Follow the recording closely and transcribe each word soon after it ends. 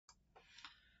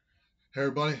Hey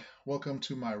everybody, welcome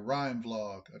to my rhyme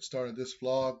vlog. I started this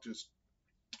vlog, just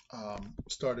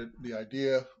started, the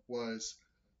idea was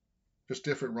just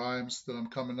different rhymes that I'm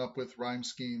coming up with, rhyme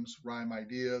schemes, rhyme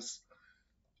ideas.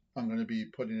 I'm going to be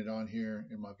putting it on here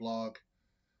in my vlog.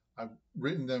 I've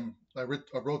written them, I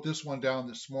wrote this one down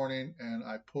this morning and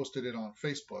I posted it on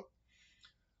Facebook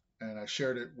and I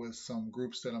shared it with some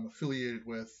groups that I'm affiliated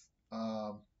with,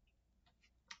 um,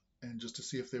 and just to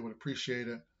see if they would appreciate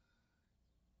it.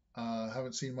 I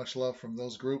haven't seen much love from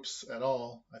those groups at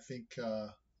all. I think I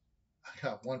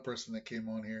got one person that came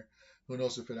on here. Who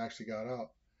knows if it actually got out?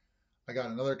 I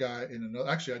got another guy in another.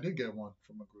 Actually, I did get one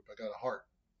from a group. I got a heart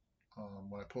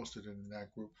when I posted it in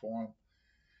that group forum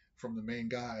from the main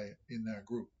guy in that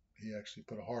group. He actually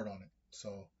put a heart on it.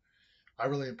 So I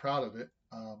really am proud of it.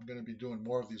 I'm going to be doing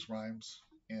more of these rhymes,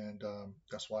 and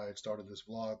that's why I started this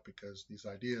vlog because these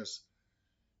ideas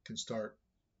can start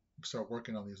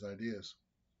working on these ideas.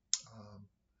 Um,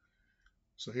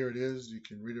 so here it is. You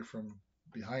can read it from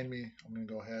behind me. I'm going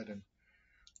to go ahead and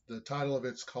the title of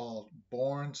it's called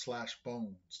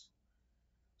Born/Bones.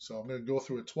 So I'm going to go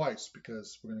through it twice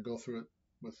because we're going to go through it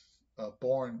with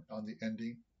born on the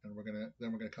ending, and we're going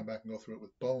to come back and go through it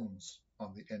with bones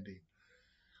on the ending.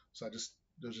 So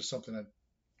there's just something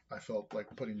I felt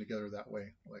like putting together that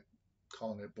way, like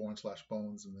calling it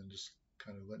Born/Bones, and then just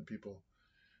kind of letting people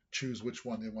choose which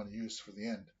one they want to use for the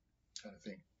end, kind of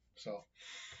thing. So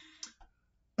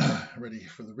ready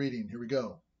for the reading? Here we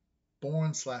go.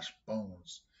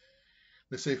 Born/Bones.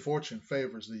 They say fortune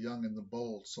favors the young and the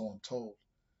bold, so I'm told.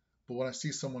 But when I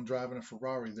see someone driving a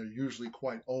Ferrari, they're usually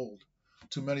quite old.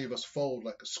 Too many of us fold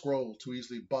like a scroll, too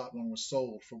easily bought when we're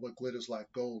sold. For what glitters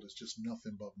like gold is just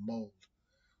nothing but mold.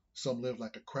 Some live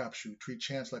like a crapshoot, treat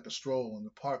chance like a stroll. In the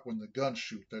park when the guns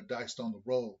shoot, they're diced on the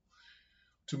roll.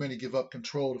 Too many give up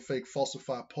control to fake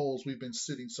falsify polls. We've been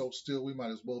sitting so still, we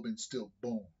might as well been still.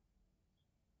 Boom.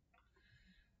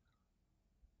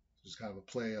 Just kind of a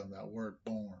play on that word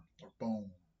born or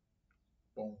bone.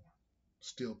 Born.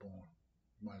 Stillborn.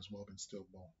 Might as well have been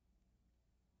stillborn.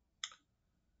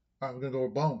 All right, we're going to go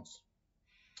with bones.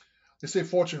 They say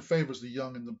fortune favors the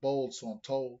young and the bold, so I'm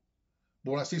told.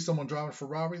 But when I see someone driving a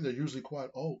Ferrari, they're usually quite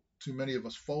old. Too many of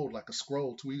us fold like a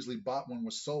scroll, too easily bought when we're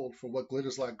sold. For what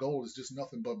glitters like gold is just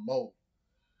nothing but mold.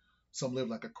 Some live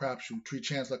like a crapshoot, treat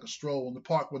chance like a stroll. In the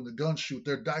park when the guns shoot,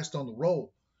 they're diced on the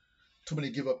roll. Too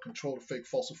many give up control to fake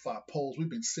falsify polls. We've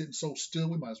been sitting so still,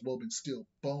 we might as well have been still.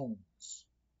 Bones.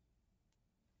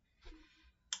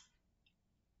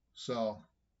 So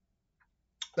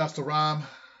that's the rhyme.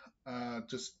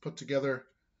 Just put together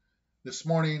this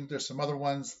morning. There's some other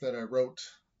ones that I wrote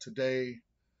today.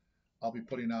 I'll be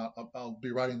putting out. I'll be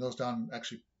writing those down,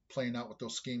 actually playing out with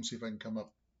those schemes, see if I can come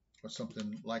up with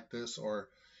something like this, or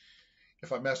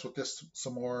if I mess with this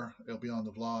some more, it'll be on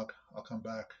the vlog. I'll come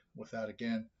back with that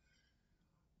again.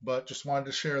 But just wanted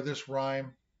to share this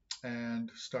rhyme and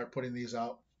start putting these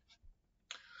out.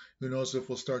 Who knows if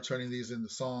we'll start turning these into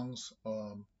songs.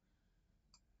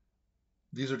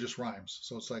 These are just rhymes,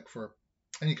 so it's like for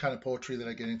any kind of poetry that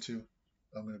I get into,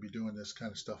 I'm going to be doing this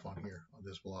kind of stuff on here on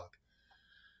this blog.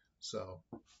 So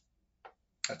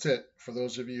that's it. For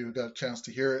those of you who got a chance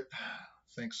to hear it,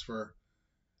 thanks for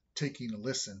taking a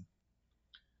listen.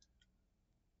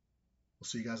 We'll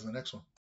see you guys in the next one.